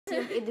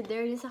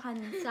i-dare niyo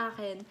sa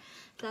akin,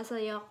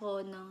 sasaya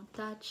ko ng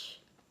touch.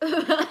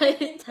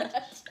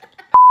 Touch.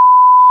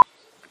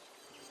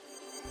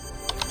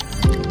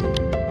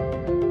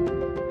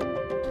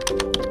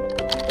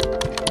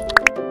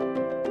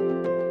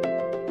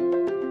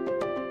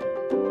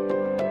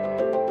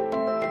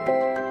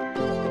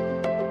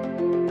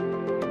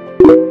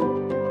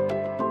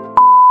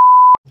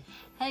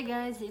 Hey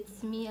guys,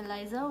 it's me,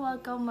 Elieza.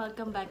 Welcome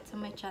back to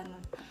my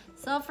channel.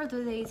 So for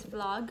today's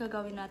vlog,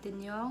 gagawin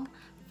natin yung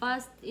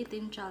fast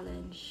eating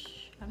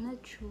challenge. I'm not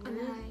sure.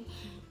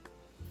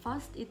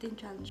 Fast eating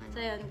challenge.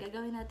 So yun,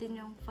 gagawin natin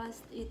yung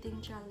fast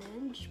eating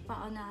challenge.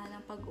 Paunahan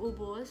ng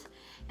pag-ubos.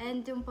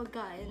 And yung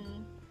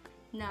pagkain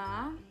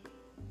na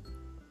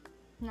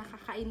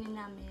nakakainin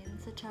namin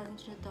sa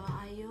challenge na to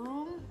ay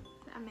yung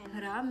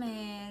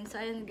ramen.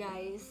 So ayun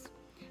guys,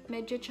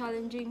 medyo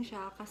challenging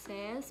siya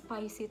kasi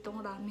spicy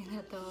tong ramen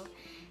na to.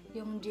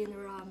 Yung gin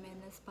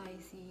ramen na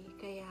spicy.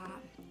 Kaya,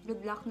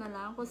 good luck na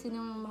lang kung sino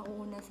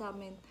mauuna sa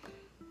amin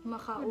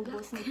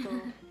makaubos nito.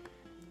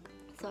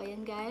 So,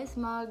 ayan guys.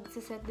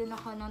 Mag-set din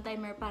ako ng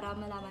timer para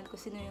malaman ko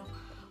sino yung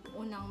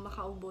unang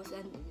makaubos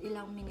and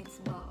ilang minutes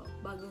ba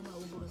bago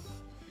naubos.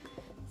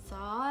 So,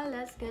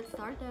 let's get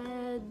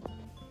started!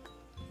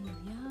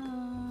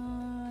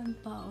 Ayan.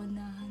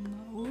 Paunahan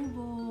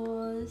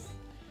maubos.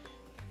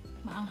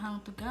 Maanghang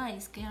to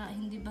guys, kaya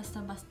hindi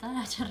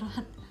basta-basta,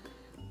 charot.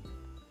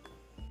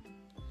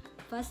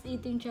 Fast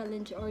eating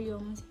challenge or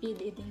yung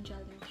speed eating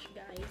challenge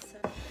guys. So,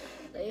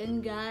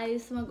 ayun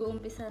guys,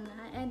 mag-uumpisa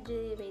na. And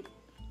wait,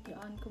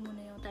 i-on ko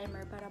muna yung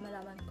timer para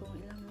malaman kung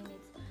ilang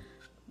minutes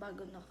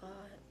bago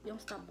yung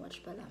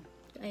stopwatch pala.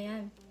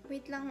 Ayan.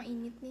 Wait lang,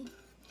 mainit ni.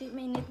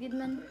 Mainit gid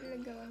man.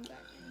 Lagawan ba?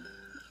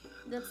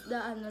 That's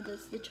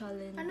the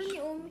challenge. Ano ni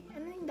Umi?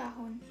 Ano yung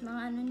dahon?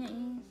 Mga ano niya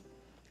is.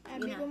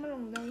 Abi ko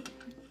malunggay.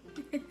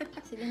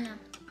 Sige na.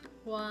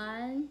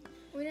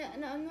 1. Wala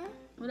na ano?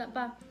 Wala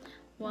pa.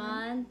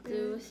 1,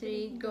 2,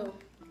 3, go.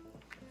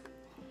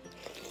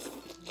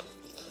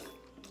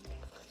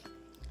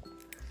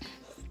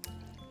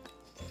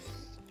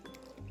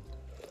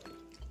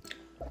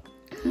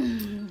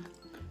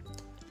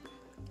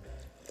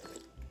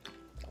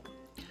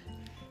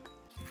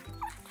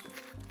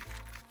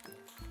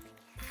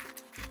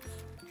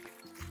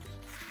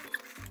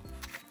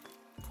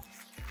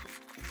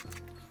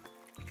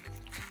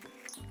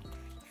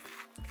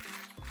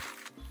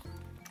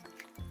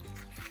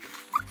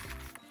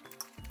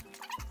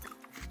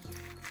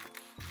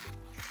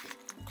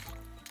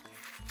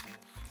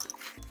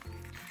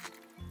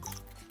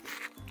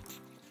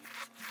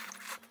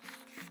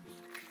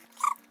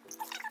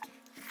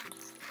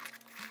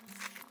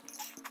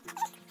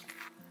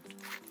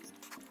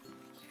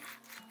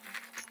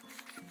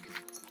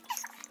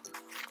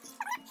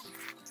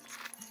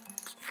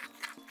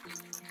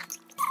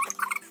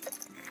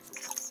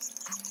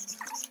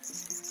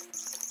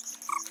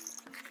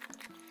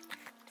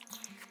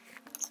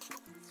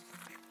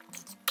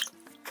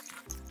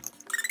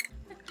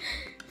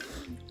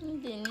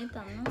 Hindi ni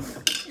tama.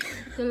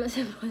 Tulo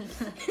sa bola.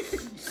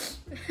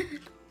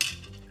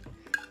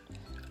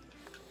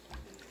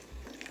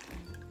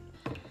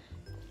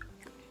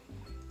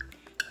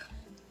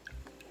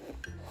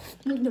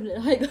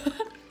 Nagdulay ko.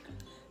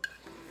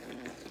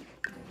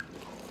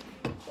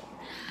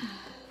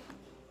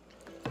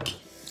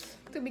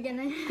 Tubigan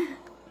na.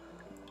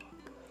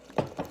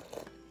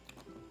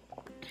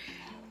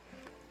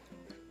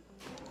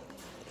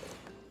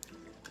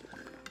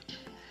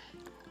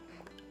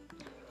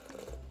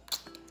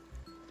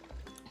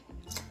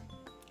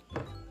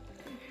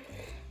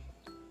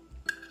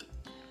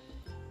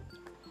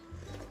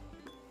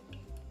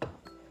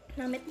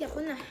 Namit ka po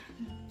na.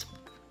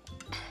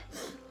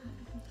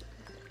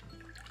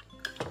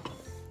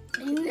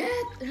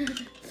 Init!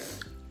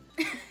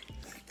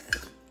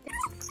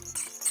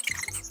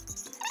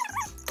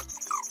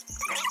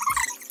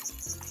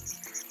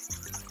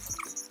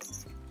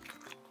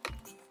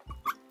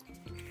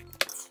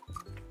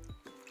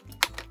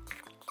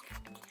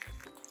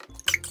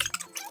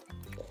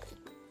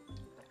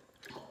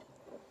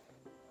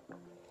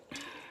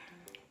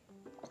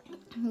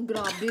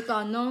 Grabe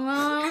ka na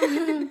nga.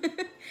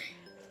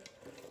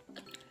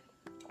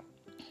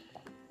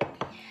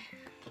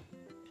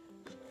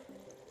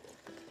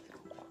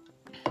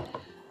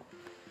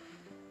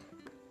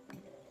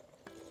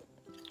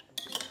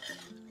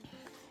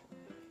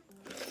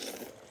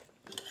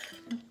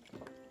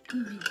 Oh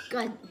my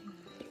God.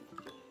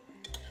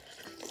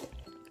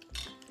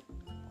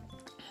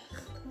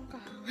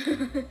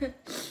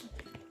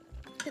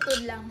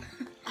 Tutod lang.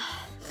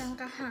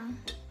 Tangkahang.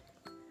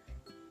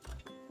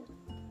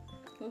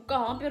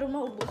 Magkahang pero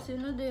maubusin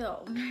na di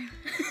ako.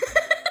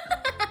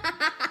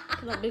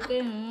 Grabe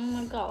kayo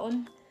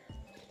magkaon.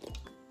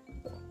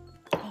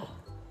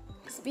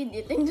 Speed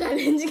eating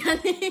challenge ka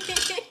ni.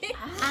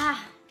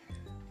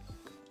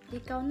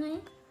 Ikaw na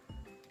eh.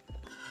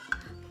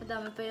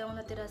 Madami pa yung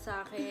natira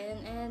sa akin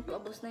and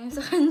paubos na yun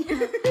sa kanya.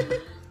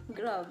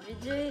 Grabe,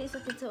 Jay.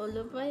 Sakit sa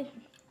ulo pa eh.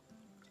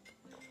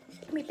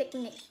 May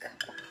technique.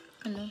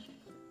 Ano?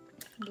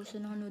 Buso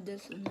ng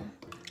noodles una.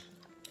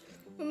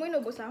 Yung mo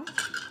inubos ah?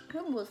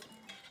 Nabos.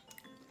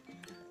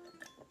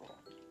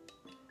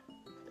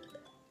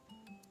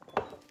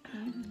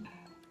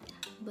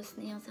 Bus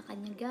na yung sa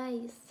kanya,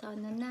 guys. So,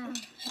 ano na?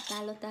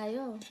 Natalo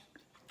tayo.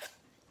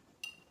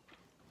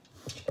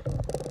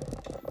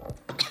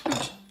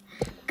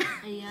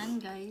 Ayan,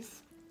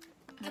 guys.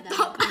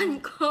 Natokan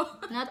ko.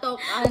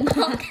 Natokan.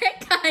 Okay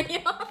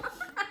kayo.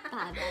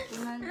 Tada.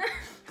 Tuman.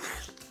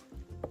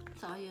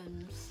 So,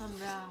 ayun.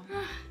 Sobrang.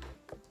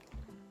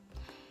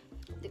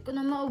 Hindi ko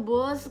na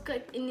maubos.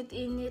 Kahit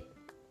init-init.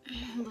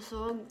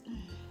 Busog.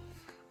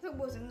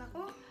 Nagbusan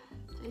ako.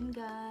 So, yun,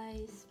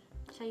 guys.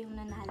 Siya yung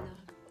nanalo.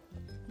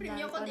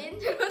 Pinyo ko din.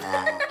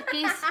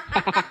 Kiss.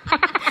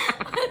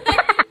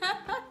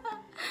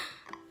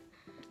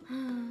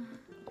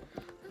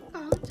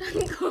 Ang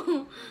kahang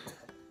ko.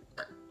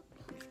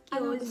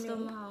 Ano gusto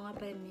mo nga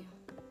premyo?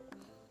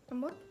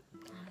 Tambot?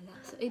 Wala.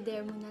 So,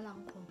 i-dare mo na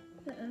lang ko.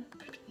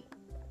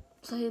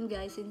 So, yun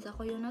guys. Since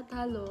ako yung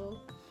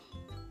natalo,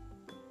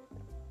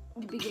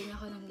 bibigyan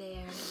ako ng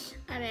dare.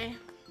 Are.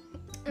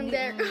 Ang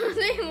dare ko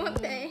sa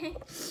imot eh.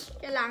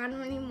 Kailangan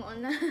mo ni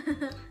Mona.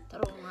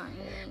 Taro nga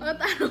yun. O,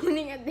 tarong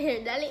ni nga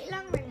dare. Dali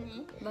lang man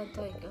eh.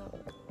 Bato ikaw.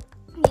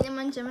 Hindi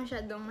naman siya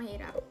masyadong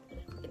mahirap.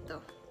 Ito.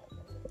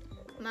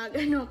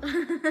 Magano ka.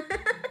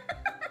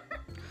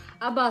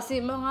 Aba, si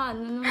mga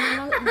ano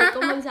naman, di ko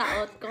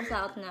magsaot. Kung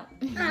saot na.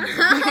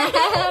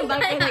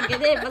 Bakit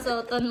nagkita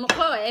pasoton mo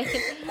ko eh.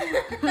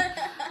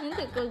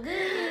 Hindi ko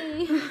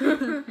gay.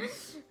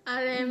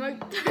 Are,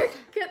 mag-twerk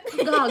ka.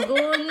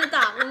 Gago,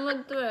 nita ako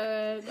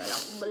mag-twerk. Wala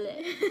ko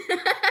bali.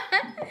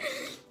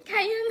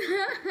 Kaya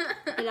na.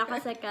 Ilang ka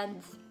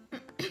seconds.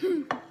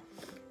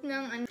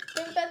 Nang ano.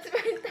 Tats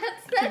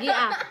na. Sige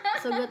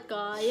sugot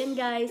ko. Ayan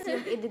guys,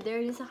 yung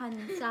i-dare niyo sa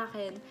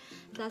akin,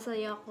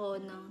 sasaya ko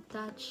ng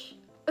touch.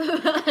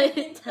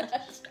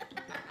 Touch.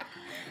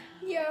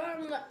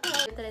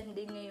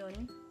 Trending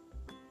ngayon.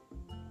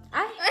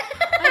 Ay!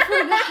 I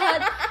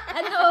forgot!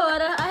 Ano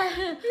oras?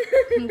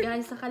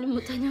 Guys,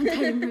 nakalimutan yung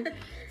timer.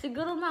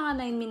 Siguro mga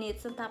 9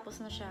 minutes,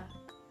 tapos na siya.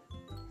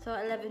 So,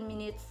 11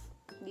 minutes,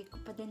 hindi ko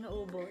pa din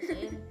naubos.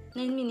 Ayun,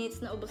 9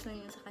 minutes, naubos na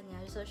yun sa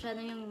kanya. So, siya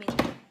na yung minute.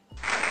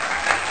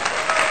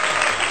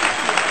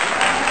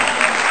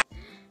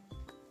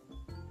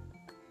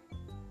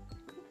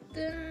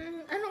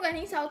 Ano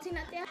ganing south si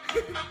natin?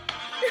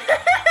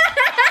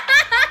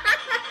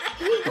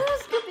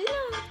 Higos, gabi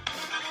na.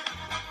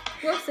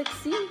 Wow,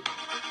 sexy.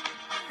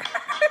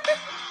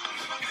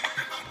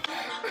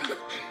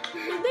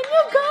 Tignan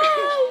nyo,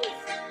 guys!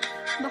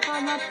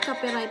 Baka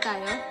ma-copyright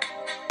tayo.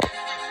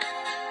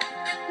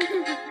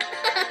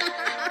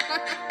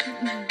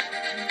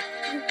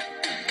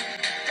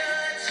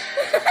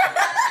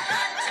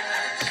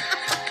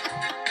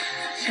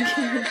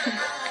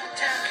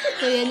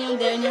 So, yan yung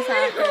dare niya sa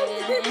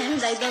akin.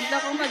 And I don't know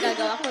kung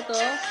magagawa ko to.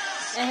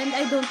 And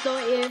I don't know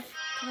if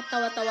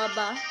katawa-tawa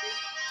ba.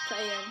 So,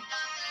 ayan.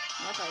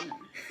 Okay na.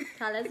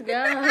 So, let's go!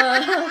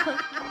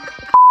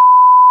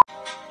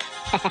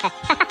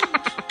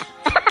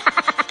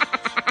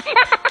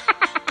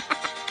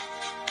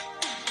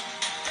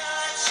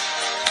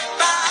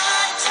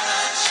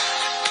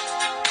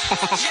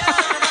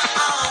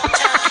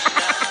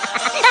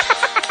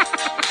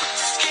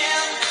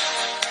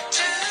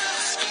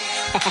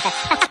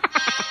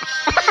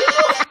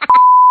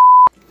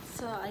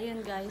 So, ayun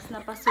guys,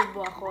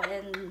 napasubo ako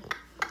and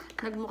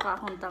nagmukha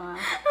akong tanga.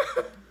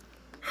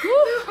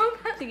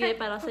 Sige,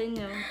 para sa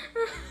inyo.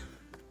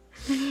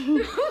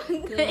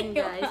 Ayun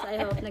guys,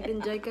 I hope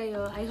nag-enjoy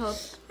kayo. I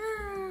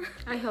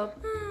hope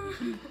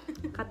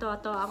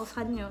katawa-tawa ako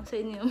sa kanyo, sa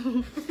inyo.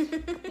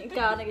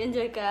 Ikaw,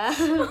 nag-enjoy ka?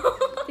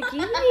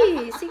 Sige,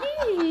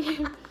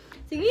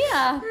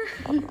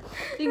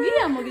 Sige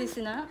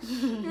mag-listen na.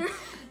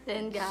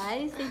 Then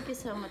guys, thank you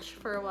so much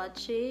for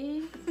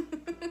watching.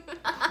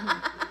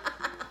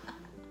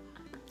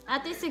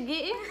 Ate,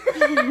 sige eh.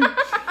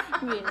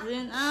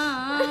 Gisin,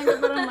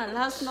 parang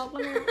malas na ako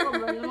ng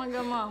kabal na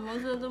magamamo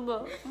sa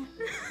diba?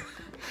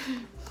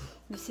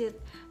 Visit.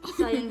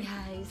 So, yun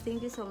guys,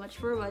 thank you so much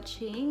for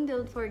watching.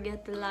 Don't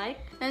forget to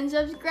like And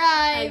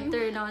subscribe. and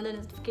turn on the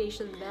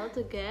notification bell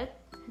to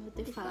get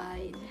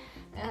notified.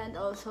 And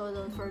also,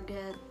 don't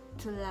forget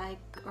to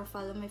like or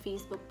follow my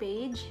Facebook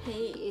page.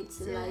 Hey,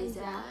 it's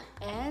Elieza.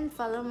 And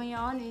follow me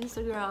on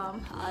Instagram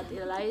at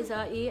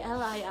Elieza,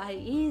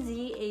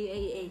 ELIIEZAAA.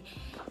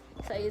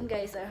 So, ayun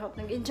guys, I hope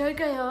nag-enjoy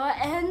kayo.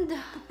 And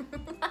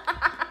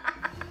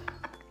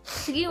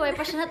sige, why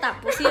pa siya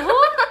natapos yun?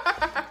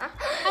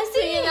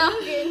 Sige na.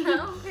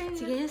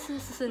 Sige,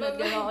 susunod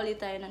gawa ulit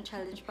tayo ng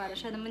challenge para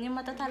siya naman yung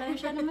matatalo.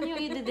 Siya naman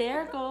yung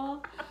i-dare ko.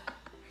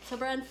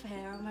 Sobrang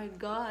unfair. Oh my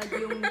God.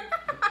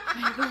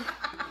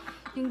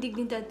 Yung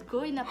dignidad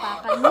ko,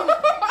 inapakan niya.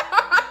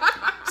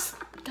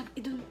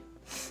 Idun.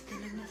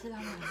 Tulog na sila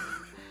mo.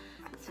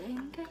 So,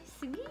 ayun guys.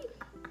 Sige.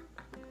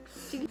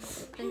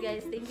 And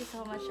guys, thank you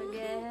so much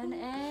again.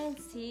 And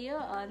see you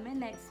on my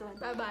next one.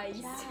 Bye-bye.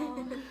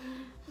 Ciao.